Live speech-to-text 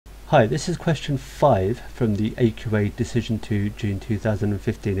Hi, this is question 5 from the AQA Decision 2 June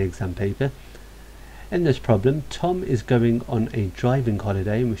 2015 exam paper. In this problem, Tom is going on a driving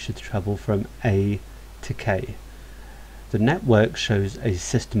holiday and wishes to travel from A to K. The network shows a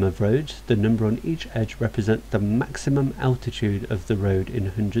system of roads. The number on each edge represents the maximum altitude of the road in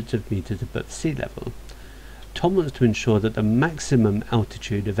hundreds of meters above sea level. Tom wants to ensure that the maximum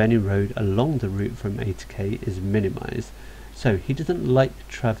altitude of any road along the route from A to K is minimized. So he doesn't like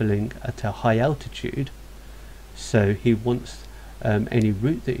travelling at a high altitude, so he wants any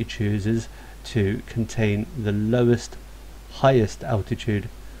route that he chooses to contain the highest altitude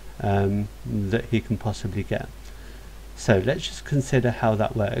that he can possibly get. So let's just consider how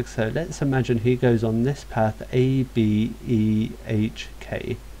that works. So let's imagine he goes on this path A, B, E, H,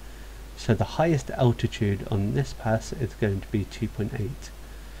 K. So the highest altitude on this path is going to be 2.8.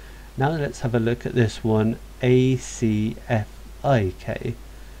 Now let's have a look at this one, A, C, F, I, K.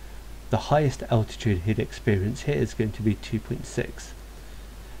 The highest altitude he'd experience here is going to be 2.6.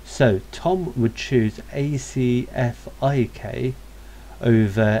 So Tom would choose A, C, F, I, K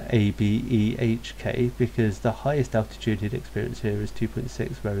over A, B, E, H, K because the highest altitude he'd experience here is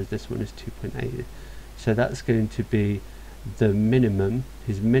 2.6, whereas this one is 2.8. So that's going to be the minimum.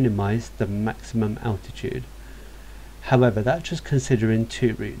 He's minimized the maximum altitude. However, that's just considering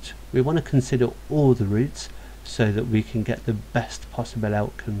two routes. We want to consider all the routes so that we can get the best possible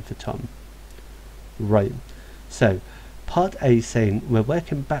outcome for Tom. Right, so part A is saying we're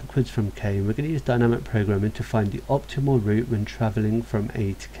working backwards from K and we're going to use dynamic programming to find the optimal route when travelling from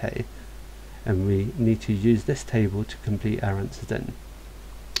A to K. And we need to use this table to complete our answers then.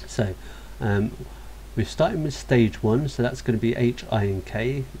 So we're starting with stage 1, so that's going to be H, I and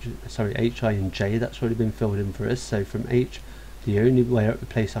K, H, I and J, that's already been filled in for us. So from H, the only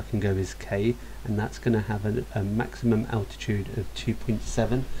place I can go is K, and that's going to have a maximum altitude of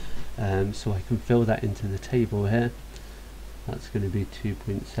 2.7. So I can fill that into the table here. That's going to be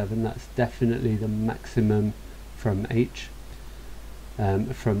 2.7. That's definitely the maximum from H.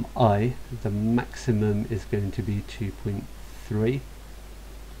 From I, the maximum is going to be 2.3.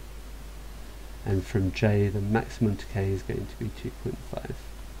 And from J, the maximum to K is going to be 2.5.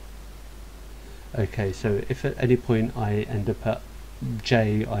 Okay, so if at any point I end up at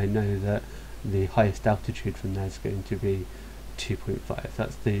J, I know that the highest altitude from there is going to be 2.5.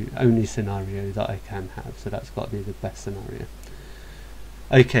 That's the only scenario that I can have, so that's got to be the best scenario.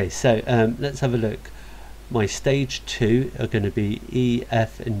 Okay, so let's have a look. My stage 2 are going to be E,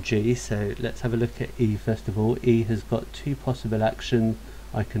 F and G, so let's have a look at E first of all. E has got two possible actions.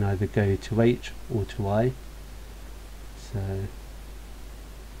 I can either go to H or to I. So,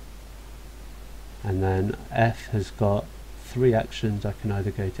 and then F has got three actions. I can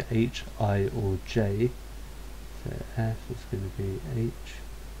either go to H, I or J. So F is going to be H,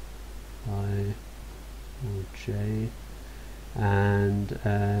 I or J. And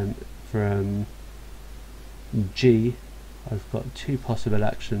from G, I've got two possible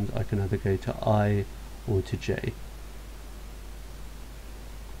actions. I can either go to I or to J.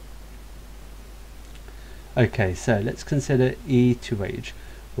 Okay, so let's consider E to H.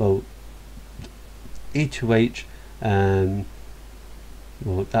 Well, E to H, well,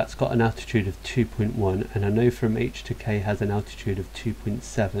 that's got an altitude of 2.1, and I know from H to K has an altitude of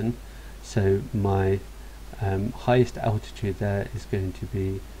 2.7, so my highest altitude there is going to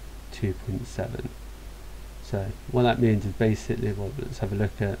be 2.7. So what that means is basically, well, let's have a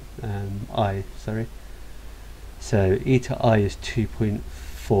look at I, So E to I is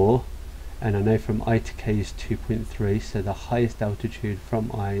 2.4. and I know from I to K is 2.3, so the highest altitude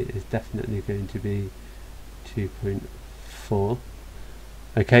from I is definitely going to be 2.4.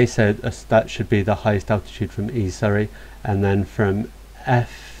 Okay, so that should be the highest altitude from E, and then from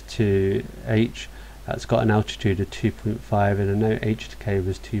F to H, that's got an altitude of 2.5, and I know H to K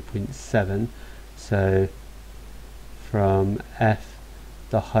was 2.7, so from F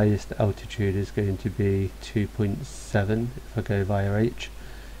the highest altitude is going to be 2.7 if I go via H.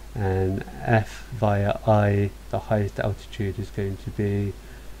 And F via I, the highest altitude is going to be,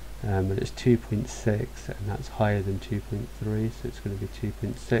 and it's 2.6, and that's higher than 2.3, so it's going to be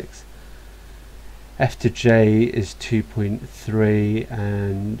 2.6. F to J is 2.3,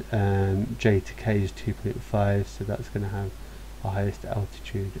 and J to K is 2.5, so that's going to have a highest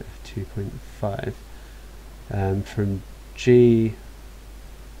altitude of 2.5. From G,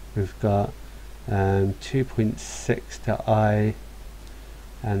 we've got 2.6 to I,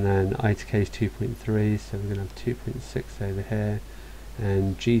 and then I to K is 2.3, so we're going to have 2.6 over here,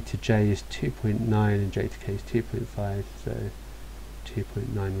 and G to J is 2.9 and J to K is 2.5, so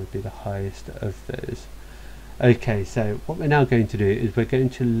 2.9 would be the highest of those. Okay, so what we're now going to do is we're going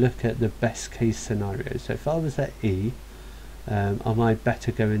to look at the best case scenario. So if I was at E, am I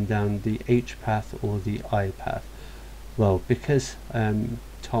better going down the H path or the I path? Well, because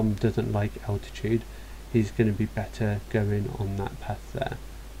Tom doesn't like altitude, he's going to be better going on that path there.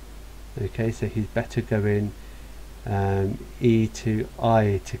 Okay, so he's better going E to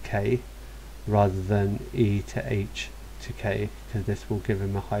I to K rather than E to H to K, because this will give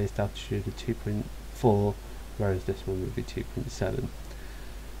him a highest altitude of 2.4, whereas this one would be 2.7.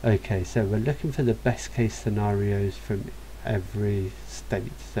 Okay, so we're looking for the best case scenarios from every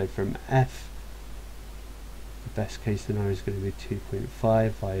state. So from F, the best case scenario is going to be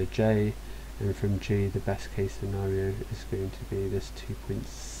 2.5 via J, and from G the best case scenario is going to be this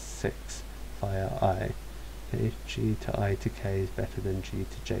 2.6 via I. Okay, G to I to K is better than G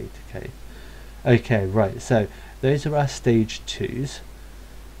to J to K. Okay, right, so those are our stage 2s.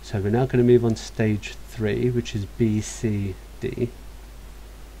 So we're now going to move on to stage 3, which is B, C, D.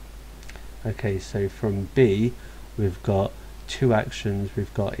 Okay, so from B we've got 2 actions,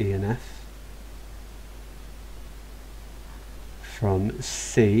 we've got E and F. From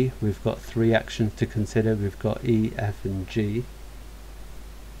C we've got 3 actions to consider, we've got E, F and G.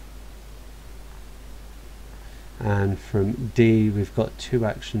 And from D we've got 2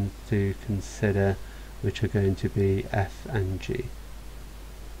 actions to consider, which are going to be F and G.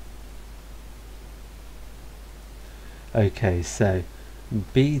 Okay, so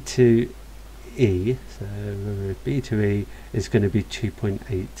B to E, so B to E is going to be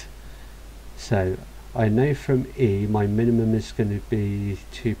 2.8. So I know from E my minimum is going to be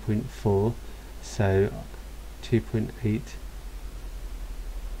 2.4, so 2.8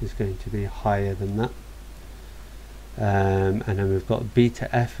 is going to be higher than that. And then we've got B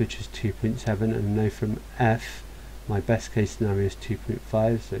to F, which is 2.7, and I know from F my best case scenario is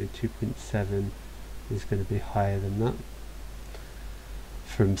 2.5, so 2.7 is going to be higher than that.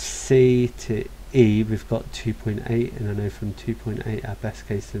 From C to E we've got 2.8, and I know from 2.8 our best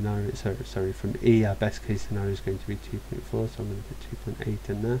case scenario, sorry, from E our best case scenario is going to be 2.4, so I'm going to put 2.8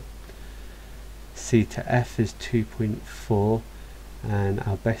 in there. C to F is 2.4, and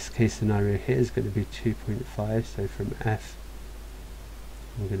our best case scenario here is going to be 2.5, so from F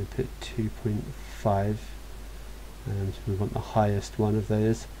we're going to put 2.5, so we want the highest one of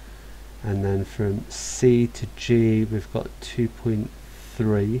those. And then from C to G we've got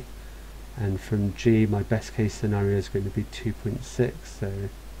 2.3, and from G my best case scenario is going to be 2.6, so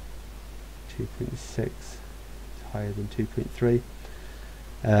 2.6 is higher than 2.3.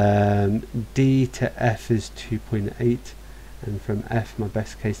 D to F is 2.8, and from F my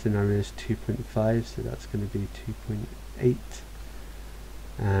best case scenario is 2.5, so that's going to be 2.8.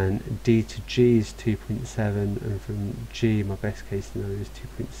 And D to G is 2.7, and from G my best case scenario is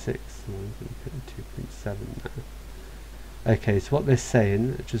 2.6, so I'm going to put 2.7 now. Okay, so what they're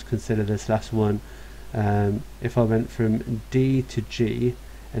saying, just consider this last one, if I went from D to G,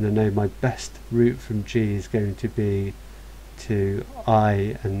 and I know my best route from G is going to be to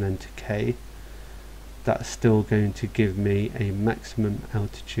I and then to K, that's still going to give me a maximum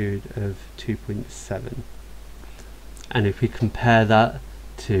altitude of 2.7. And if we compare that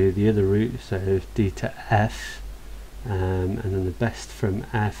to the other route, so D to F, and then the best from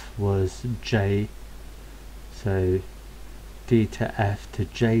F was J, so D to F to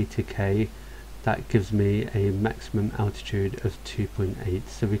J to K, that gives me a maximum altitude of 2.8.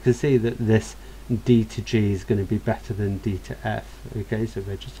 So we can see that this D to G is going to be better than D to F. Okay, so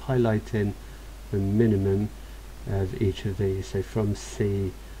we're just highlighting the minimum of each of these. So from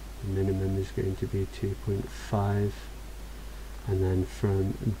C the minimum is going to be 2.5, and then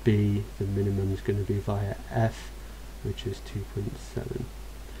from B the minimum is going to be via F, which is 2.7.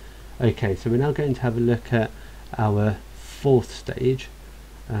 Okay, so we're now going to have a look at our 4th stage,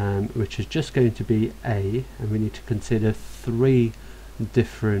 which is just going to be A, and we need to consider 3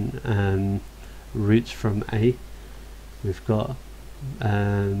 different routes from A. We've got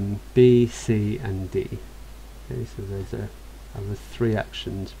B, C and D. Okay, so those are our 3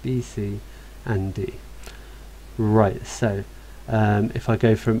 actions, B, C and D. Right, so if I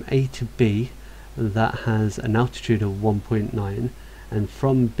go from A to B, that has an altitude of 1.9, and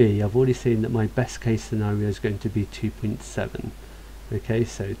from B I've already seen that my best case scenario is going to be 2.7. Okay,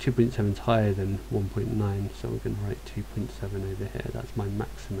 so 2.7 is higher than 1.9, so we're going to write 2.7 over here. That's my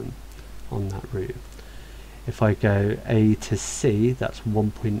maximum on that route. If I go A to C, that's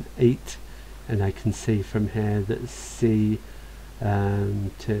 1.8, and I can see from here that C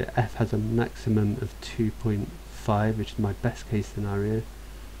to F has a maximum of 2.5, which is my best case scenario,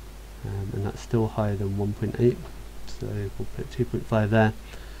 and that's still higher than 1.8, so we'll put 2.5 there.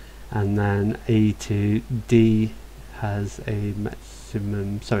 and then A to D has a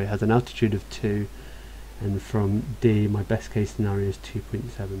has an altitude of 2, and from D my best case scenario is 2.7,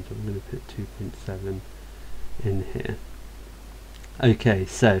 so I'm going to put 2.7 in here. Okay,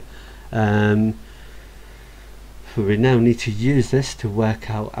 so we now need to use this to work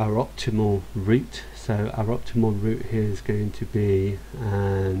out our optimal route. So our optimal route here is going to be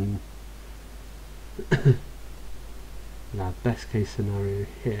our best case scenario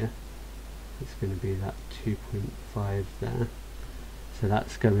here. It's going to be that 2.5 there. So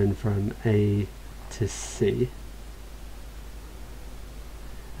that's going from A to C,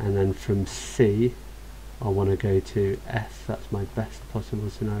 and then from C I want to go to F. That's my best possible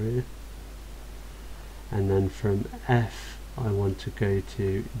scenario, and then from F I want to go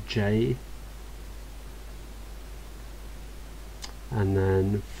to J, and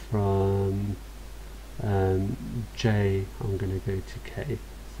then from J I'm going to go to K.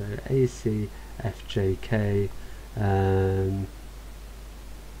 So AC, F, J, K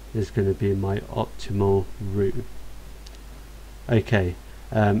is going to be my optimal route. Okay,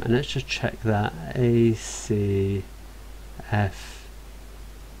 and let's just check that. A, C, F,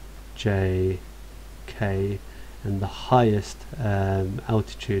 J, K, and the highest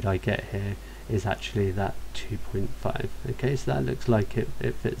altitude I get here is actually that 2.5. Okay, so that looks like it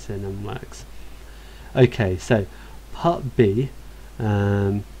fits in and works. Okay, so part B,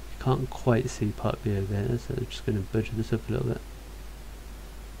 you can't quite see part B over here, so I'm just going to butcher this up a little bit.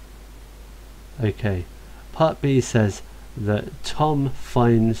 Okay, part B says that Tom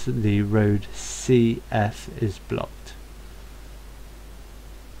finds the road CF is blocked.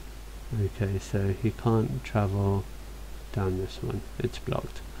 Okay, so he can't travel down this one, it's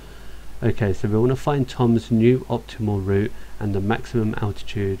blocked. Okay, so we want to find Tom's new optimal route and the maximum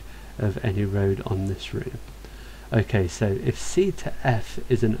altitude of any road on this route. Okay, so if C to F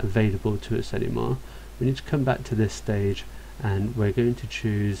isn't available to us anymore, we need to come back to this stage and we're going to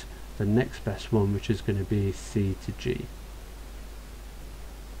choose the next best one, which is going to be C to G.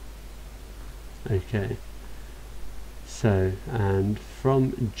 Okay, so and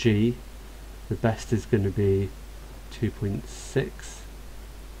from G the best is going to be 2.6,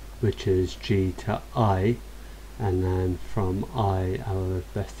 which is G to I, and then from I our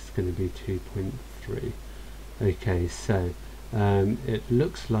best is going to be 2.3. Okay, so it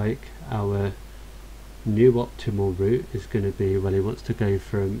looks like our new optimal route is going to be, well, he wants to go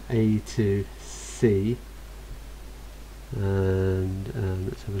from A to C, and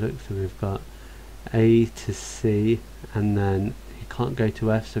let's have a look. So we've got A to C, and then he can't go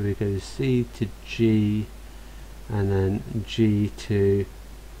to F, so we go C to G, and then G to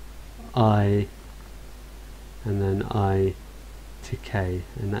I, and then I to K,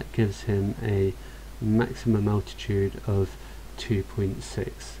 and that gives him a maximum altitude of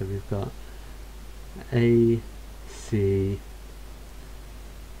 2.6. So we've got A, C,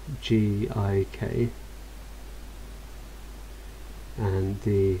 G, I, K, and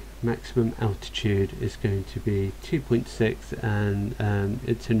the maximum altitude is going to be 2.6, and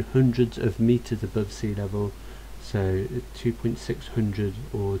it's in hundreds of meters above sea level, so 2.600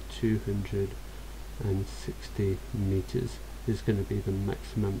 or 260 meters is going to be the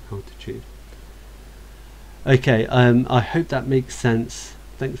maximum altitude. Okay, I hope that makes sense.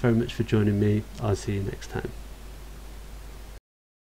 Thanks very much for joining me. I'll see you next time.